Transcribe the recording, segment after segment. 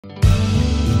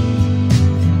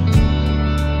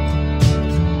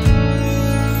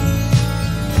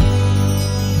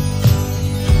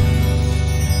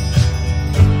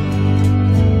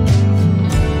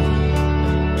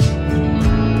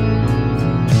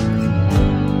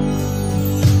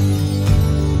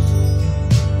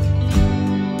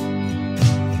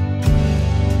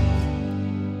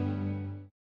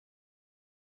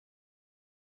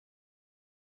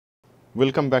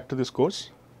Welcome back to this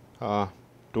course.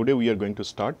 Today we are going to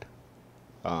start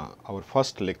our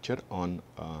first lecture on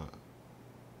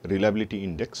reliability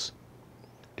index.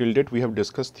 Till date we have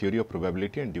discussed theory of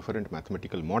probability and different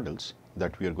mathematical models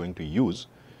that we are going to use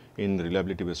in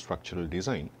reliability based structural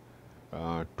design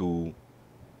to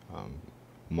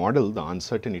model the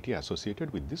uncertainty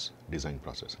associated with this design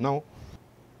process. Now,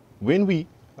 when we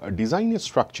design a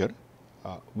structure,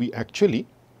 we actually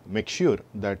make sure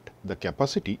that the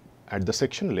capacity at the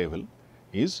section level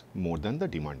is more than the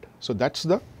demand. So, that is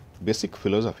the basic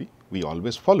philosophy we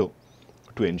always follow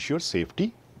to ensure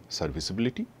safety,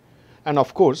 serviceability, and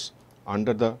of course,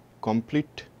 under the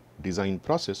complete design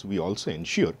process we also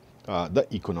ensure the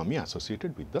economy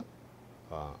associated with the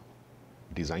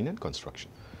design and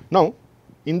construction. Now,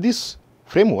 in this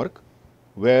framework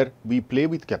where we play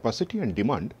with capacity and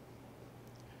demand,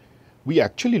 we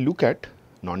actually look at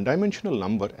non-dimensional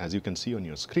number, as you can see on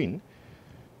your screen.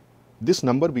 This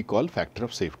number we call factor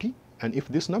of safety, and if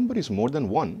this number is more than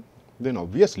 1, then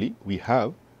obviously we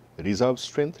have reserve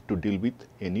strength to deal with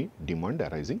any demand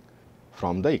arising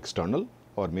from the external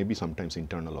or maybe sometimes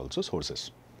internal also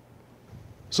sources.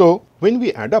 So, when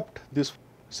we adopt this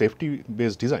safety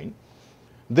based design,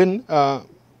 then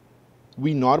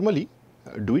we normally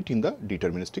do it in the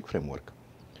deterministic framework,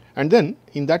 and then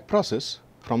in that process,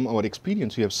 from our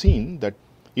experience we have seen that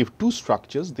if two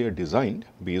structures they are designed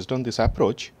based on this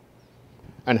approach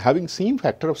and having same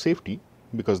factor of safety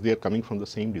because they are coming from the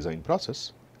same design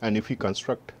process, and if we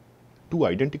construct two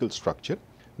identical structure,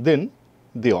 then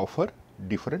they offer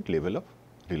different level of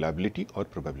reliability or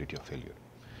probability of failure,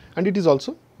 and it is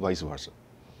also vice versa.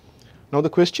 Now, the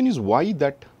question is why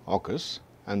that occurs,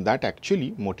 and that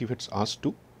actually motivates us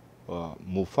to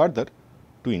move further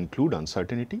to include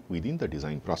uncertainty within the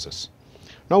design process.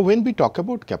 Now, when we talk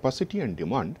about capacity and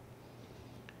demand,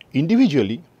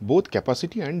 individually both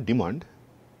capacity and demand,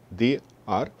 they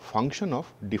are function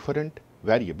of different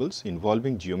variables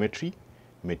involving geometry,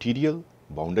 material,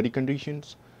 boundary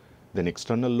conditions, then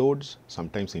external loads,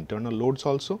 sometimes internal loads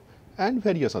also, and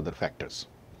various other factors.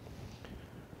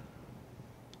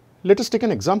 Let us take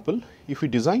an example. If we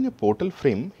design a portal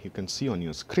frame, you can see on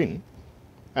your screen,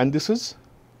 and this is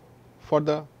for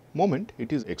the moment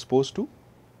it is exposed to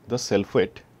the self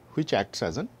weight which acts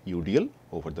as an UDL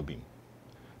over the beam.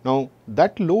 Now,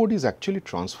 that load is actually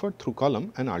transferred through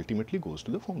column and ultimately goes to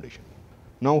the foundation.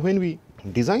 Now, when we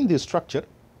design this structure,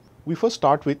 we first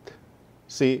start with,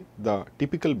 say, the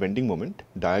typical bending moment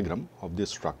diagram of this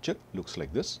structure looks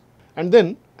like this, and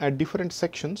then at different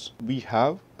sections we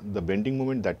have the bending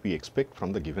moment that we expect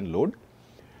from the given load,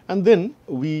 and then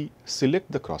we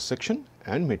select the cross section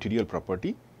and material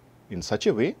property in such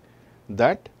a way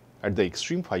that at the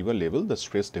extreme fiber level the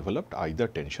stress developed either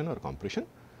tension or compression,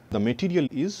 the material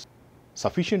is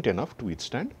sufficient enough to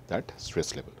withstand that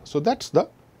stress level. So, that is the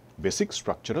basic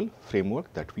structural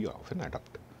framework that we often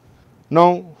adopt.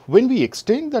 Now, when we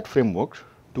extend that framework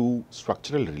to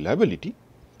structural reliability,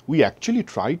 we actually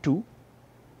try to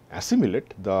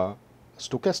assimilate the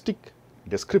stochastic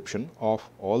description of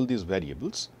all these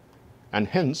variables, and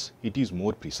hence it is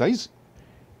more precise.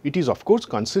 It is of course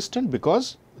consistent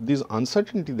because this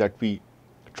uncertainty that we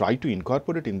try to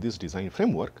incorporate in this design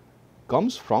framework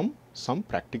comes from some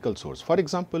practical source. For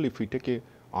example, if we take a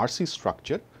RC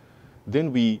structure,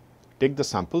 then we take the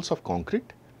samples of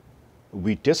concrete,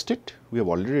 we test it, we have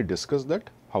already discussed that,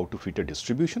 how to fit a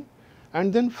distribution,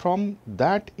 and then from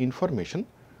that information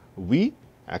we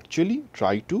actually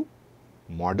try to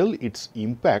model its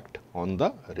impact on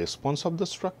the response of the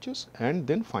structures and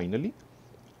then finally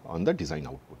on the design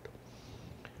output.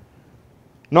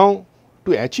 Now,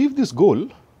 to achieve this goal,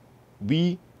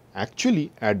 we actually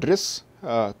address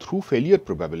through failure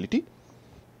probability,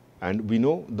 and we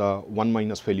know the 1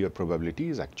 minus failure probability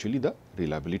is actually the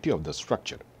reliability of the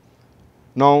structure.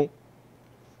 Now,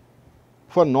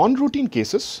 for non-routine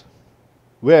cases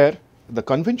where the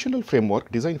conventional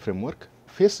framework, design framework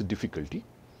face difficulty,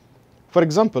 for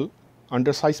example,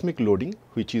 under seismic loading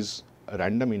which is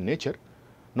random in nature,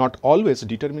 not always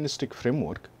deterministic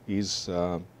framework is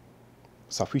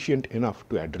sufficient enough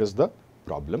to address the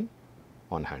problem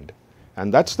on hand,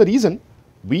 and that is the reason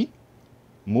we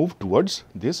move towards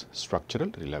this structural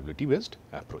reliability based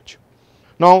approach.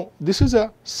 Now, this is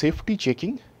a safety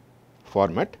checking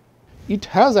format. It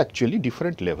has actually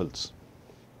different levels.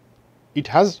 It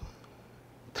has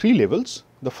 3 levels.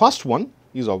 The first one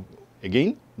is of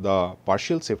again the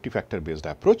partial safety factor based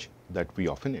approach that we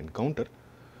often encounter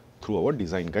through our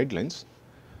design guidelines.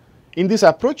 In this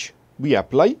approach, we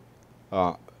apply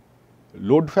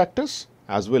load factors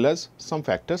as well as some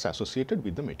factors associated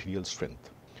with the material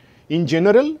strength. In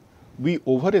general, we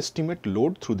overestimate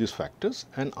load through these factors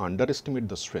and underestimate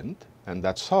the strength, and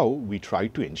that is how we try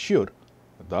to ensure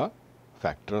the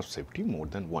factor of safety more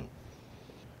than 1.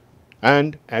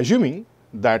 And assuming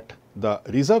that the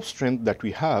reserve strength that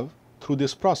we have through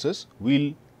this process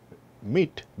will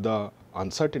meet the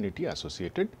uncertainty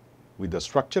associated with the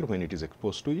structure when it is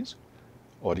exposed to its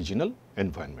original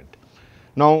environment.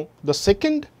 Now, the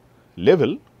second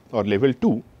level or level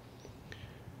 2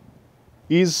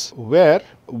 is where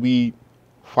we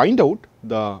find out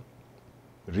the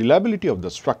reliability of the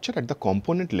structure at the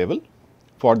component level.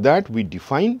 For that, we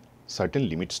define certain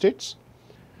limit states,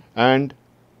 and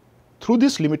through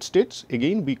these limit states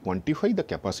again we quantify the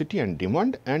capacity and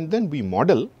demand, and then we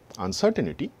model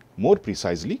uncertainty more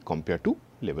precisely compared to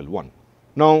level 1.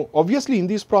 Now, obviously in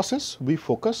this process we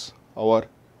focus our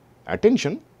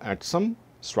attention at some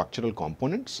structural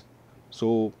components.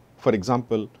 So, for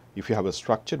example, if you have a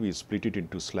structure, we split it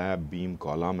into slab, beam,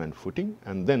 column and footing,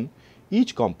 and then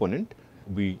each component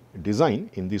we design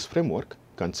in this framework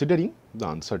considering the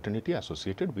uncertainty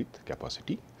associated with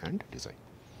capacity and design.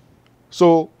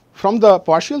 So, from the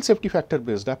partial safety factor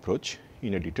based approach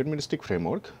in a deterministic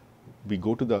framework, we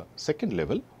go to the second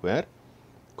level where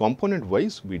component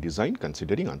wise we design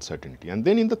considering uncertainty, and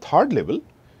then in the third level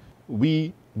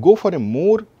we go for a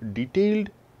more detailed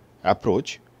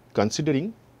approach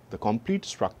considering the complete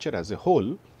structure as a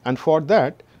whole, and for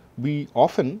that we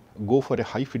often go for a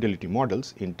high fidelity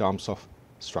models in terms of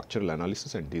structural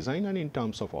analysis and design and in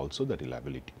terms of also the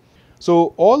reliability.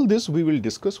 So, all this we will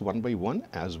discuss one by one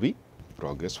as we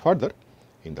progress further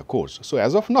in the course. So,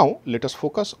 as of now let us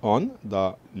focus on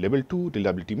the level 2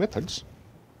 reliability methods.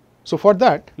 So, for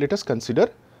that let us consider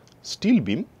steel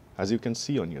beam as you can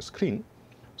see on your screen.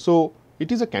 So,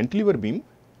 it is a cantilever beam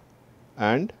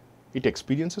and it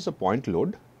experiences a point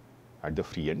load at the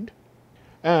free end,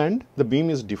 and the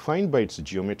beam is defined by its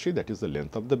geometry, that is the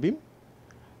length of the beam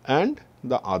and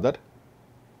the other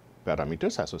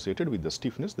parameters associated with the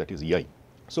stiffness, that is EI.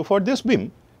 So, for this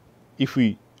beam if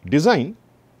we design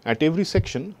at every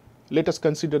section, let us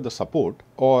consider the support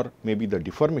or maybe the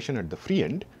deformation at the free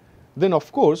end, then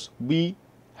of course we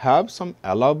have some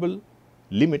allowable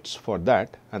limits for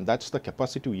that, and that is the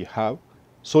capacity we have.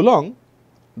 So long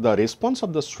the response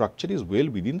of the structure is well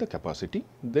within the capacity,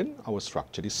 then our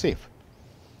structure is safe.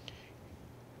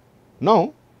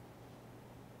 Now,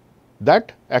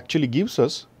 that actually gives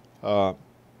us the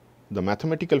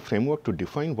mathematical framework to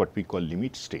define what we call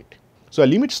limit state. So, a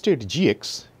limit state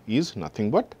Gx is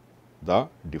nothing but the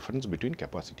difference between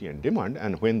capacity and demand,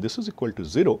 and when this is equal to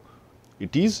 0,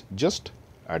 it is just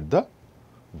at the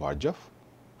verge of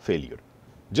failure.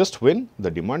 Just when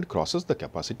the demand crosses the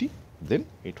capacity, then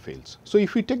it fails. So,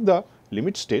 if we take the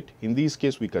limit state, in this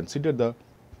case we consider the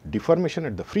deformation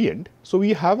at the free end. So,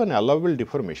 we have an allowable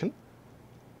deformation.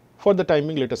 For the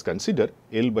timing, let us consider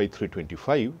L by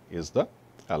 325 is the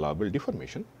allowable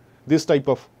deformation. This type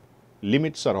of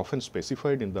limits are often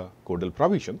specified in the codal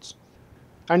provisions,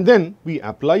 and then we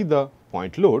apply the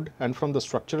point load, and from the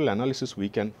structural analysis we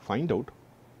can find out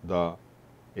the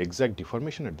exact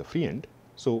deformation at the free end.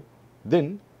 So,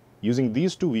 then using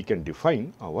these two we can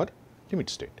define our limit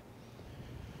state.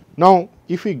 Now,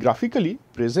 if we graphically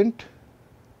present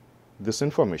this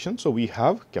information, so we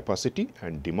have capacity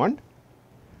and demand,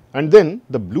 and then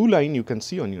the blue line you can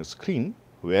see on your screen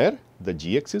where the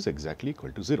Gx is exactly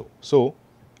equal to 0. So,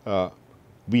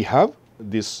 we have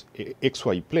this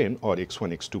xy plane or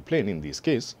x1 x2 plane in this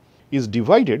case is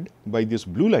divided by this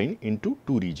blue line into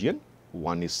two regions,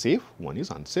 one is safe, one is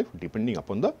unsafe, depending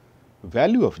upon the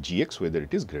value of Gx, whether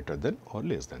it is greater than or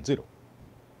less than 0.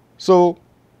 So,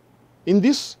 in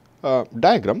this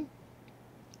diagram,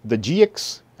 the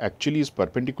Gx actually is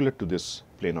perpendicular to this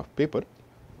plane of paper,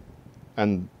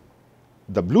 and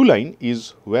the blue line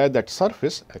is where that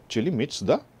surface actually meets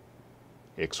the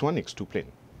x1 x2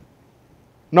 plane.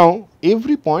 Now,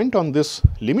 every point on this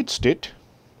limit state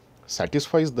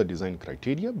satisfies the design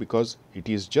criteria, because it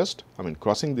is just,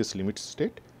 crossing this limit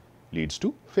state leads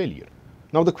to failure.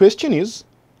 Now, the question is,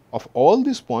 of all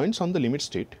these points on the limit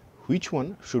state, which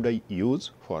one should I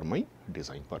use for my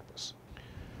design purpose?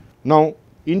 Now,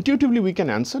 intuitively we can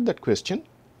answer that question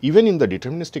even in the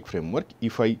deterministic framework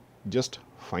if I just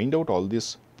find out all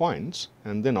these points,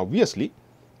 and then obviously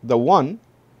the one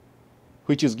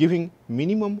which is giving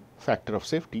minimum factor of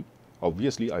safety,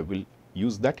 obviously I will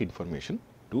use that information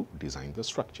to design the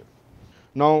structure.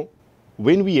 Now,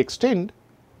 when we extend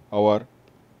our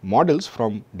models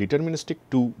from deterministic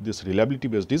to this reliability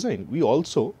based design, we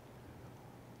also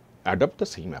adopt the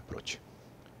same approach.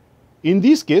 In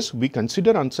this case, we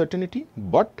consider uncertainty,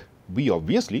 but we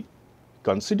obviously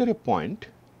consider a point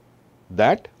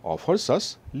that offers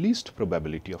us least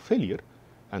probability of failure,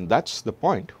 and that is the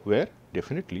point where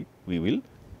definitely we will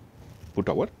put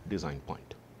our design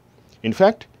point. In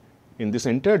fact, in this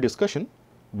entire discussion,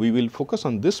 we will focus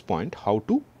on this point, how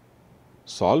to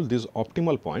solve this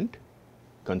optimal point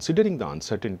considering the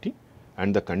uncertainty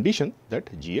and the condition that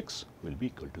Gx will be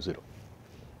equal to 0.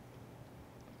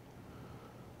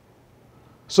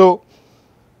 So,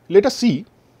 let us see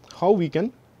how we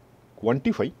can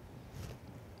quantify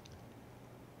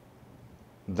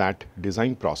that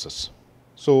design process.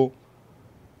 So,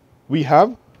 we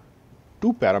have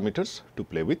two parameters to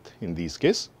play with in this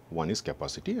case, one is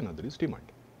capacity, another is demand.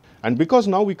 And because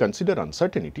now we consider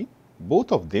uncertainty,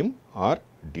 both of them are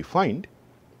defined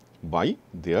by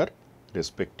their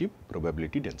respective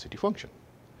probability density function.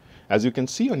 As you can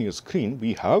see on your screen,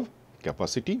 we have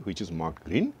capacity which is marked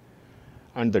green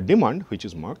and the demand which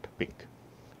is marked pink.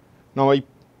 Now, I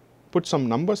put some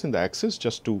numbers in the axis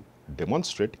just to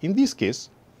demonstrate. In this case,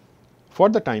 for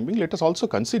the time being, let us also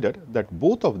consider that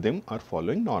both of them are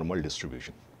following normal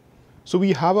distribution. So,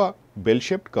 we have a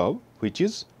bell-shaped curve which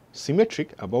is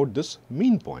symmetric about this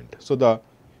mean point. So, the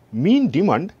mean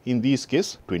demand in this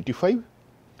case 25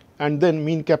 and then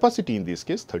mean capacity in this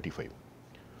case 35.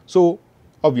 So,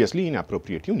 obviously in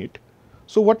appropriate unit.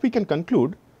 So, what we can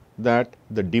conclude that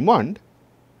the demand,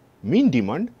 mean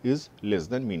demand is less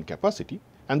than mean capacity,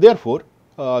 and therefore,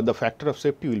 the factor of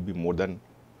safety will be more than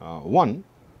 1.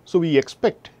 So, we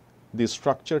expect this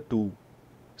structure to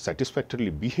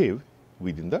satisfactorily behave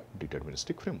within the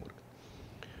deterministic framework.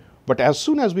 But as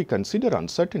soon as we consider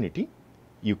uncertainty,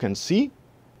 you can see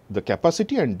the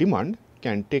capacity and demand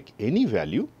can take any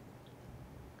value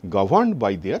governed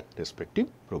by their respective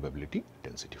probability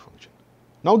density function.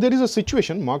 Now, there is a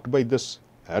situation marked by this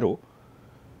arrow.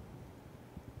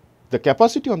 The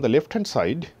capacity on the left hand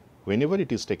side, whenever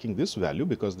it is taking this value,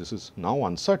 because this is now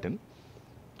uncertain,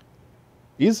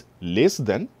 is less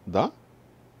than the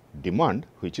demand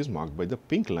which is marked by the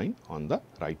pink line on the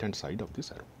right hand side of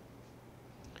this arrow.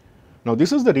 Now,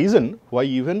 this is the reason why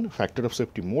even factor of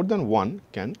safety more than 1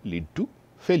 can lead to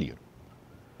failure.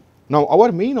 Now,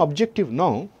 our main objective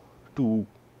now to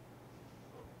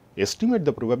estimate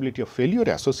the probability of failure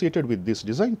associated with this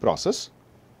design process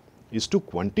is to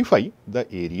quantify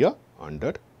the area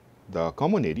under the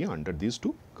common area under these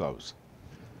two curves.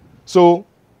 So,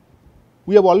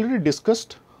 we have already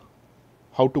discussed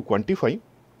how to quantify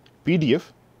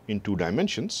PDF in 2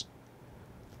 dimensions.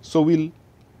 So, we will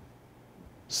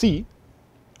see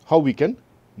how we can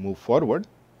move forward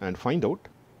and find out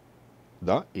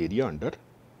the area under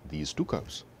these two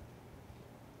curves.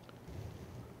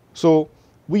 So,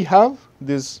 we have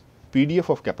this PDF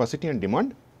of capacity and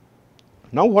demand.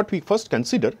 Now, what we first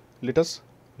consider, let us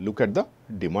look at the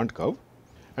demand curve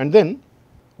and then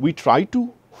we try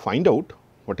to find out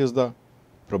what is the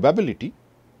probability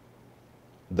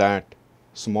that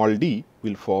small d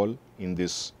will fall in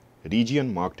this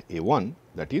region marked A1,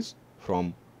 that is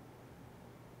from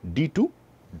d to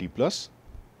d plus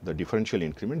the differential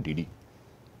increment dd.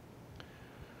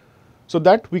 So,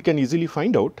 that we can easily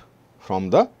find out from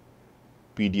the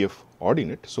PDF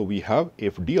ordinate. So, we have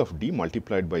fd of d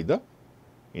multiplied by the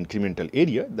incremental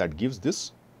area, that gives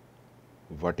this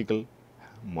vertical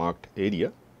marked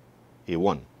area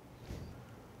A1.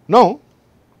 Now,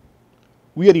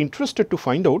 we are interested to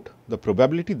find out the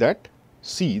probability that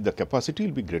C, the capacity,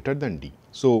 will be greater than D.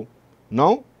 So,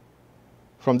 now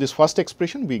from this first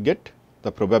expression we get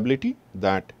the probability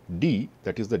that D,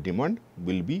 that is the demand,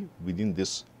 will be within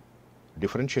this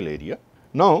differential area.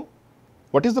 Now,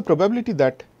 what is the probability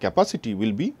that capacity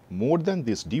will be more than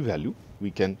this D value?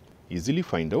 We can easily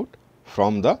find out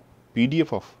from the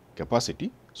PDF of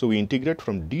capacity. So, we integrate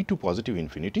from D to positive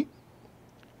infinity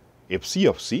Fc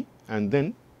of C and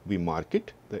then we mark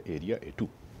it the area A2.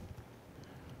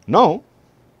 Now,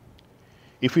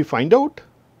 if we find out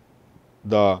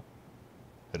the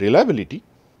reliability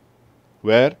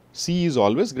where C is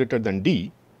always greater than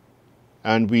D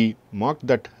and we mark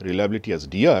that reliability as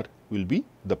dr, will be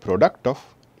the product of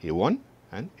A1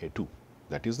 and A2,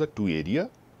 that is the two area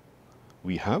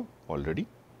we have already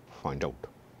found out.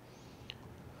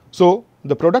 So,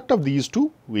 the product of these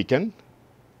two we can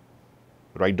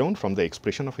write down from the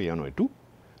expression of A1 A2,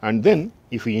 and then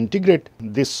if we integrate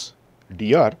this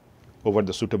dr over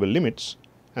the suitable limits,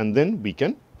 and then we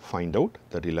can find out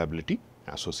the reliability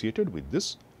associated with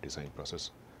this design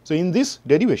process. So, in this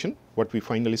derivation what we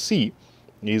finally see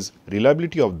is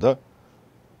reliability of the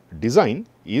design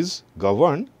is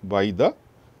governed by the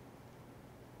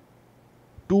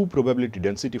two probability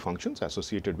density functions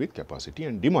associated with capacity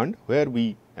and demand, where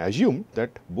we assume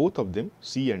that both of them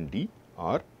C and D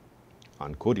are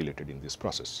uncorrelated in this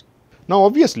process. Now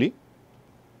obviously,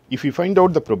 if we find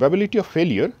out the probability of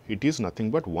failure, it is nothing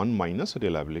but 1 minus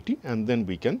reliability, and then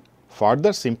we can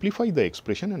further simplify the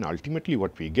expression, and ultimately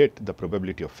what we get, the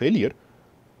probability of failure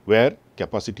where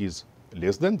capacity is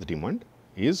less than the demand,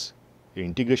 is a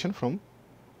integration from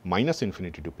minus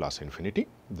infinity to plus infinity,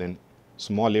 then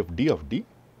small f d of d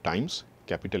times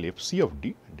capital F c of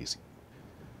d dc.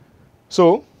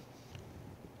 So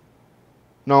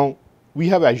now we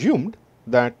have assumed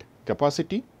that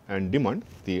capacity and demand,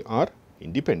 they are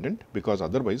independent, because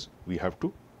otherwise we have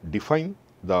to define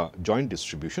the joint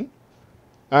distribution,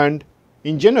 and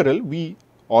in general we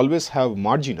always have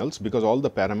marginals because all the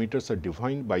parameters are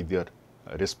defined by their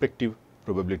respective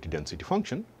probability density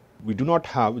function. We do not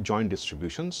have joint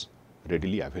distributions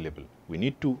readily available. We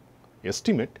need to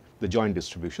estimate the joint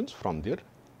distributions from their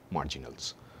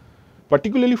marginals.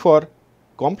 Particularly for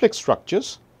complex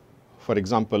structures, for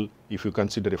example, if you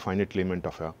consider a finite element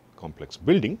of a complex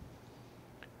building,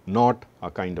 not a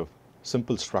kind of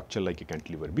simple structure like a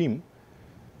cantilever beam,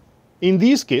 in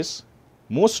these case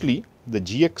mostly the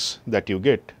Gx that you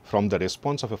get from the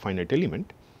response of a finite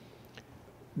element,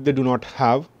 they do not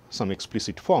have some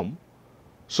explicit form.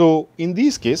 So in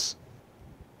these case,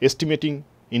 estimating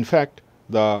in fact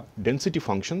the density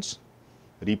functions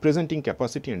representing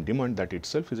capacity and demand, that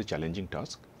itself is a challenging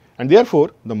task, and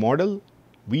therefore the model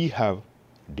we have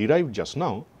derived just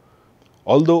now,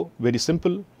 although very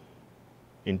simple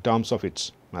in terms of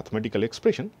its mathematical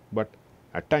expression, but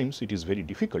at times it is very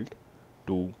difficult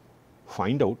to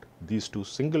find out these two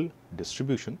single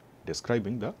distribution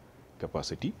describing the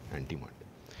capacity and demand,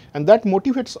 and that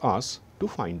motivates us to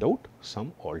find out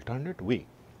some alternate way.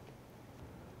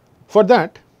 For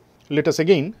that, let us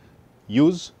again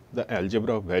use the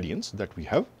algebra of variance that we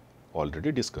have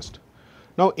already discussed.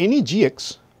 Now any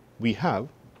Gx we have,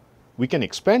 we can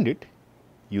expand it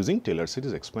using Taylor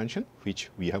series expansion, which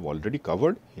we have already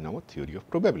covered in our theory of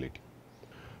probability.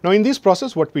 Now in this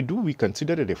process what we do, we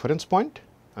consider a reference point,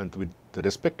 and with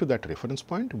respect to that reference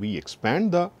point we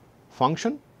expand the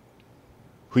function,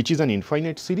 which is an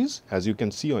infinite series as you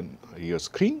can see on your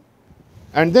screen,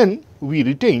 and then we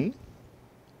retain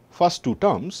first two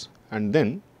terms and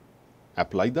then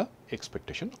apply the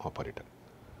expectation operator.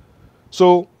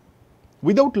 So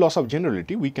without loss of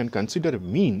generality, we can consider a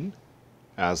mean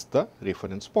as the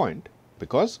reference point,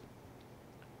 because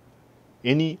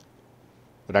any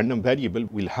random variable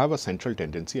will have a central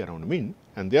tendency around mean,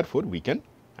 and therefore we can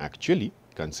actually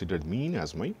consider mean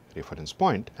as my reference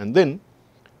point, and then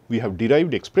we have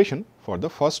derived expression for the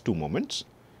first two moments.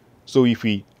 So if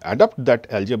we adopt that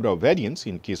algebra of variance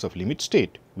in case of limit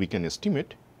state, we can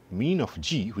estimate mean of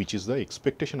G, which is the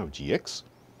expectation of Gx.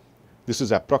 This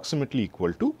is approximately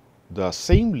equal to the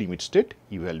same limit state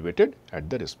evaluated at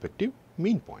the respective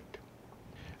mean point.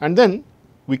 And then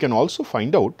we can also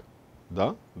find out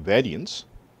the variance,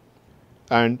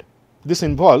 and this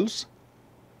involves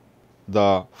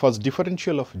the first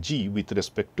differential of G with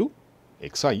respect to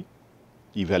xi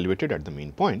evaluated at the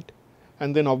mean point,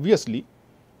 and then obviously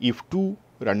if two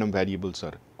random variables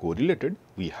are correlated,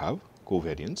 we have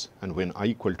covariance, and when I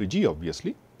equal to G,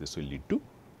 obviously this will lead to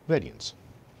variance.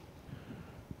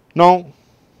 Now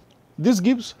this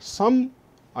gives some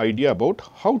idea about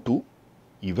how to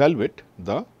evaluate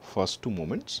the first two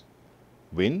moments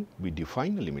when we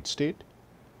define a limit state,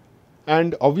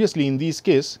 and obviously in this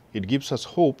case it gives us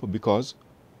hope, because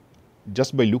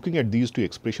just by looking at these two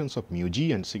expressions of mu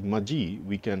G and sigma G,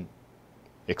 we can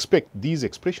expect these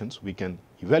expressions we can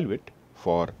evaluate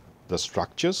for the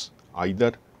structures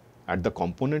either at the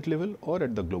component level or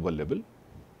at the global level.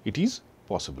 It is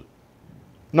possible.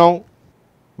 Now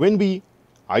when we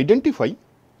identify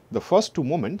the first two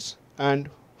moments, and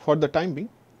for the time being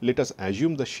let us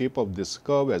assume the shape of this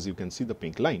curve, as you can see the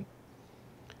pink line,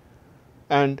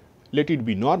 and let it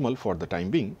be normal for the time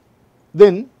being,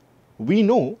 then we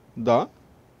know the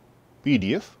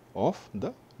PDF of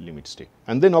the limit state,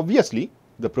 and then obviously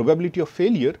the probability of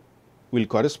failure will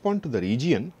correspond to the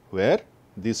region where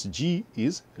this G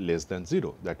is less than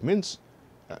 0. That means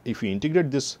if we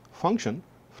integrate this function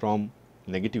from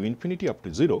negative infinity up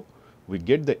to 0, we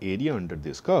get the area under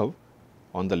this curve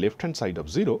on the left hand side of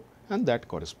 0, and that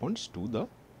corresponds to the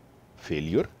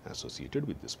failure associated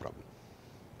with this problem.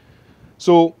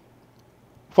 So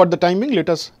for the time being, let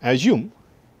us assume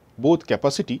both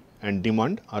capacity and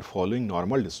demand are following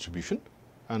normal distribution,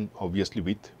 and obviously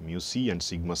with mu C and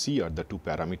sigma C are the two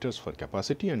parameters for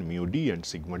capacity, and mu D and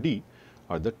sigma D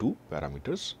are the two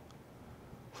parameters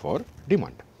for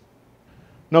demand.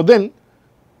 Now then,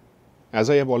 as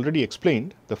I have already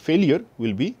explained, the failure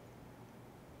will be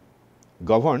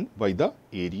governed by the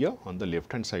area on the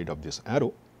left hand side of this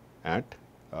arrow at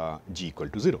G equal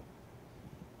to 0.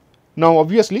 Now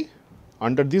obviously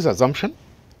under this assumption,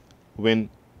 when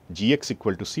Gx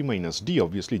equal to C minus D,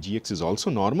 obviously Gx is also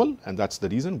normal, and that is the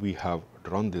reason we have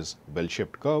drawn this bell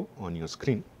shaped curve on your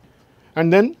screen.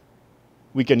 And then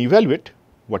we can evaluate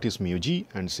what is mu G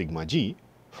and sigma G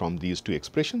from these two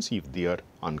expressions if they are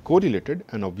uncorrelated,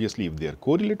 and obviously if they are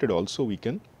correlated also we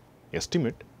can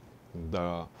estimate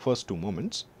the first two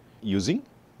moments using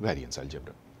variance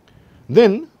algebra.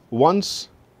 Then once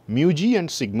mu G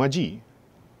and sigma G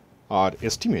are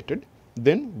estimated,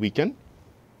 then we can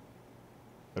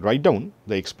write down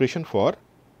the expression for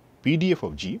PDF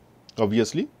of G.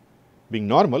 Obviously being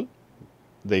normal,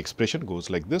 the expression goes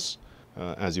like this,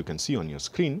 as you can see on your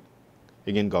screen,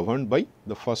 again governed by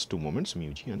the first two moments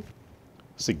mu G and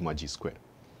sigma G square.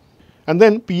 And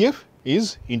then PF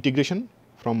is integration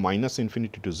from minus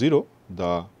infinity to 0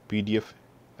 the PDF,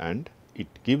 and it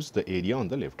gives the area on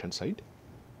the left hand side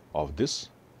of this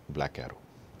black arrow.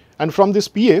 And from this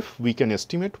PF we can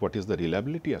estimate what is the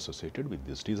reliability associated with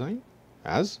this design,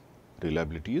 as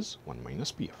reliability is 1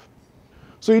 minus PF.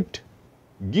 So it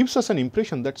gives us an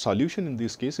impression that solution in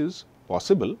this case is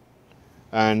possible,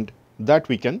 and that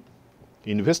we can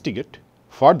investigate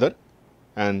further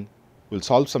and we will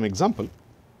solve some example.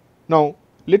 Now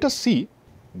let us see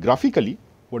graphically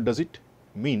what does it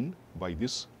mean by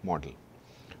this model.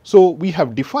 So we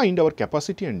have defined our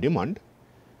capacity and demand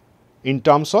in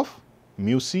terms of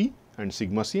mu C and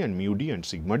sigma C and mu D and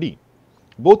sigma D.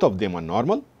 Both of them are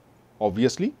normal.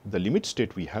 Obviously the limit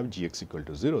state we have Gx equal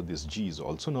to 0, this G is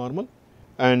also normal,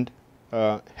 and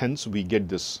hence we get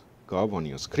this curve on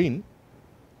your screen.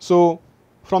 So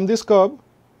from this curve,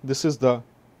 this is the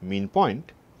mean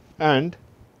point, and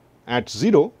at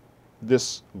 0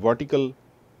 this vertical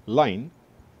line,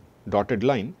 dotted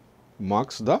line,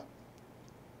 marks the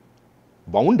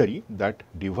boundary that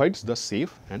divides the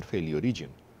safe and failure region.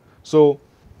 So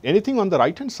anything on the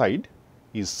right hand side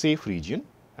is safe region,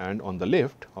 and on the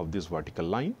left of this vertical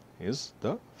line is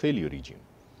the failure region.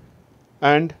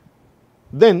 And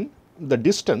then the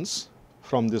distance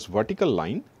from this vertical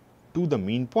line to the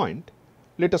mean point,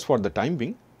 let us for the time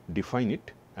being define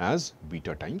it as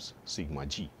beta times sigma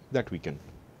G. That we can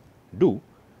do,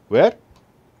 where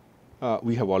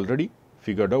we have already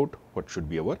figured out what should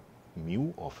be our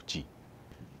mu of G.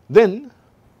 Then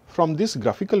from these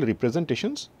graphical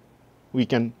representations we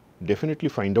can definitely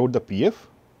find out the PF,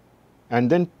 and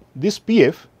then this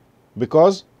PF,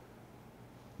 because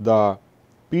the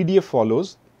PDF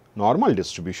follows normal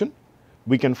distribution,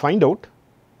 we can find out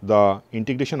the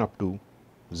integration up to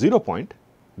 0 point,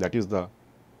 that is the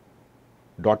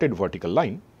dotted vertical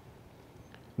line.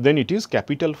 Then it is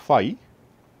capital phi,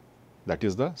 that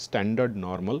is the standard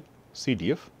normal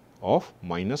CDF of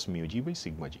minus mu G by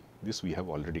sigma G. This we have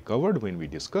already covered when we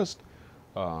discussed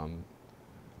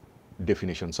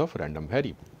definitions of random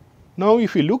variable. Now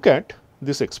if we look at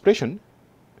this expression,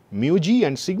 mu G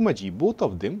and sigma G, both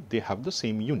of them, they have the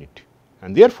same unit,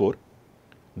 and therefore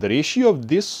the ratio of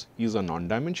this is a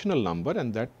non-dimensional number,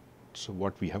 and that's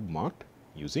what we have marked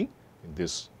using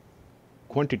this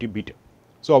quantity beta.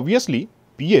 So obviously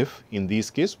PF in this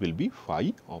case will be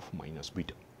phi of minus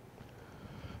beta.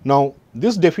 Now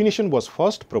this definition was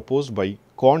first proposed by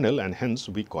Cornell, and hence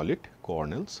we call it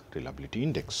Cornell's reliability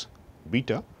index,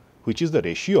 beta, which is the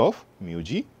ratio of mu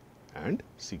G and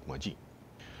sigma G.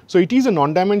 So it is a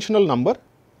non-dimensional number,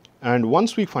 and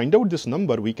once we find out this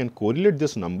number, we can correlate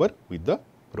this number with the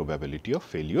probability of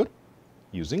failure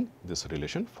using this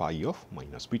relation phi of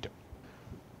minus beta.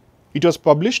 It was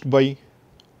published by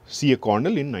C. A.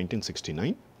 Cornell in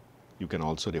 1969. You can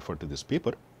also refer to this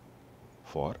paper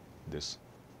for this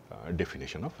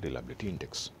definition of reliability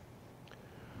index.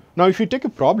 Now if you take a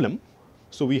problem,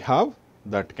 so we have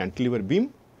that cantilever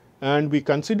beam, and we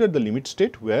consider the limit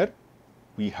state where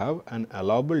we have an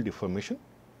allowable deformation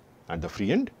at the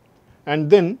free end, and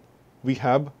then we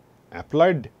have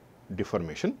applied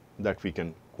deformation that we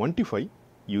can quantify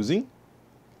using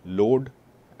load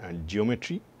and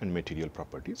geometry and material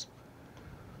properties.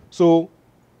 So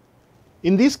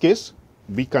in this case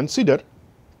we consider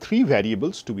three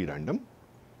variables to be random,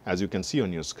 as you can see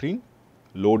on your screen: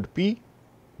 load P,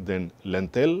 then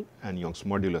length L, and Young's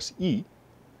modulus E.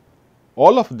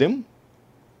 All of them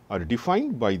are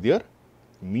defined by their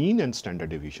mean and standard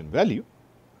deviation value.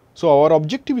 So our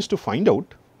objective is to find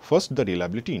out first the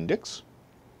reliability index,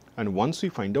 and once we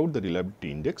find out the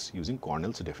reliability index using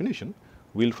Cornell's definition,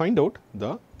 we will find out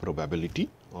the probability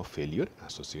of failure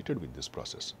associated with this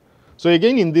process. So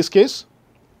again in this case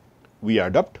we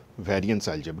adopt variance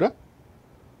algebra,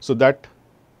 so that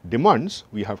demands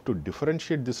we have to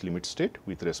differentiate this limit state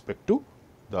with respect to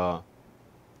the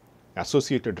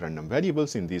associated random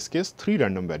variables. In this case, 3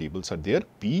 random variables are there,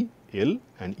 P, L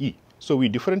and E. So, we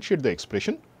differentiate the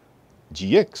expression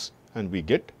Gx and we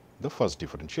get the first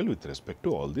differential with respect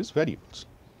to all these variables.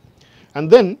 And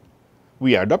then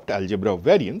we adopt algebra of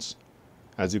variance,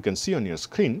 as you can see on your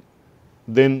screen.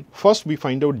 Then first we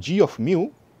find out G of mu,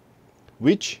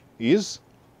 which is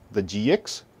the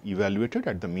Gx evaluated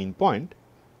at the mean point.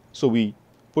 So, we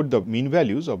put the mean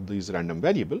values of these random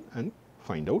variable and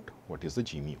find out what is the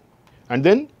G mu. And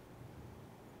then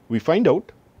we find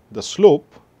out the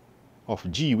slope of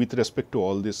G with respect to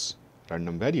all these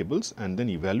random variables and then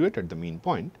evaluate at the mean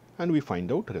point and we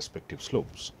find out respective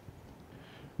slopes.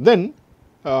 Then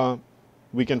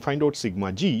we can find out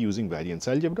sigma G using variance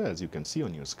algebra, as you can see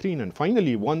on your screen. And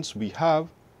finally, once we have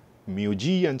mu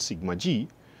G and sigma G,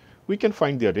 we can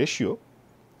find their ratio,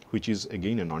 which is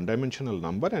again a non-dimensional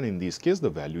number, and in this case the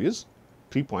value is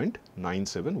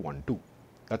 3.9712.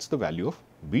 That is the value of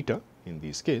beta in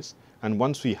this case. And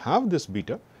once we have this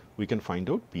beta, we can find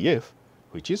out Pf,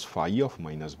 which is phi of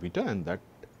minus beta, and that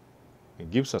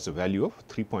gives us a value of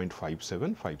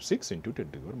 3.5756 into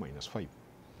 10 to the power minus 5.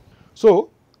 So,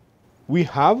 we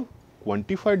have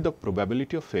quantified the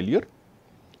probability of failure,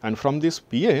 and from this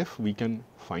Pf we can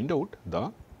find out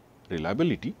the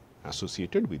reliability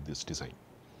associated with this design.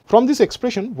 From this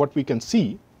expression, what we can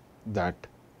see that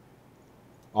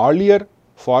earlier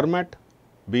format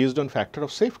based on factor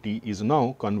of safety is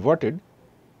now converted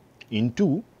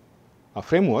into a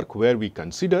framework where we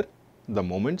consider the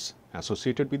moments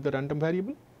associated with the random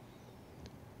variable,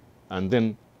 and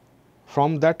then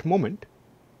from that moment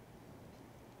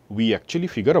we actually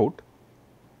figure out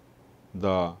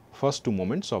the first 2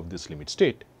 moments of this limit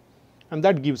state, and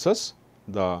that gives us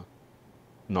the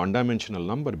non-dimensional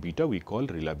number beta we call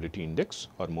reliability index,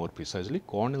 or more precisely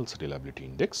Cornell's reliability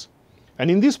index.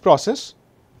 And in this process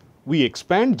we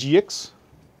expand Gx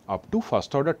up to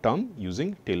first order term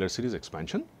using Taylor series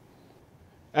expansion,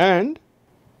 and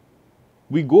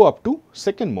we go up to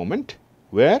second moment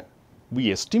where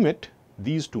we estimate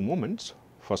these 2 moments,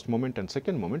 first moment and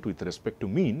second moment, with respect to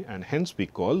mean, and hence we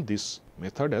call this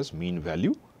method as mean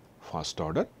value first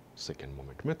order second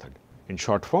moment method, in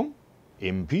short form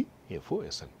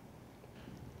MVFOSM.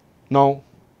 Now,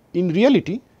 in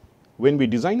reality, when we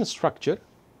design a structure,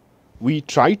 we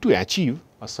try to achieve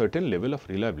a certain level of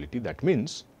reliability. That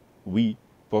means we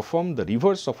perform the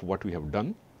reverse of what we have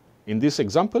done. In this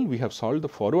example, we have solved the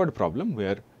forward problem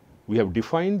where we have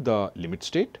defined the limit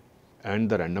state and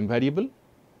the random variable,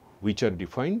 which are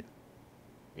defined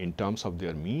in terms of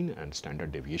their mean and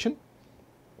standard deviation.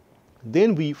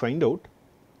 Then we find out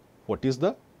what is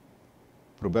the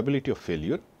probability of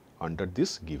failure under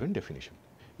this given definition.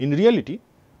 In reality,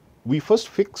 we first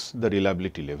fix the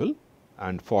reliability level,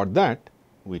 and for that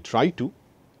we try to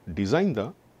design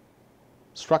the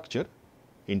structure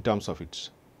in terms of its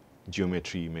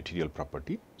geometry, material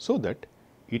property, so that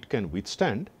it can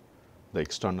withstand the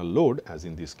external load, as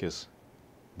in this case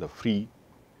the free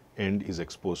end is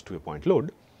exposed to a point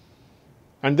load,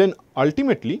 and then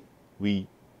ultimately we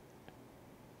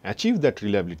achieve that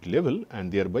reliability level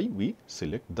and thereby we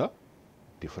select the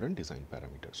different design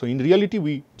parameters. So, in reality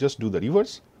we just do the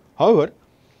reverse. However,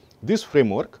 this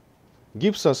framework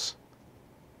gives us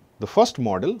the first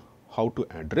model how to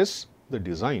address the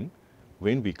design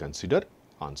when we consider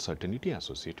uncertainty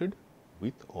associated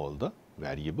with all the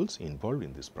variables involved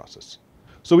in this process.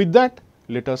 So, with that,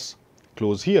 let us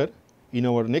close here. In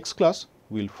our next class,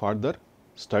 we will further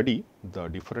study the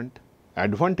different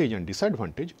advantage and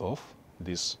disadvantage of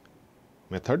this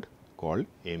method called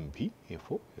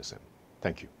MVFOSM.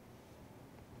 Thank you.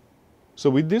 So,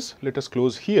 with this, let us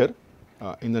close here.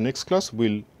 In the next class, we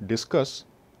will discuss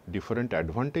different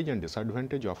advantage and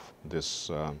disadvantage of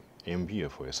this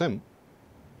MVFOSM.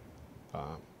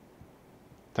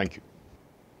 Thank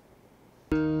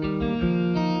you.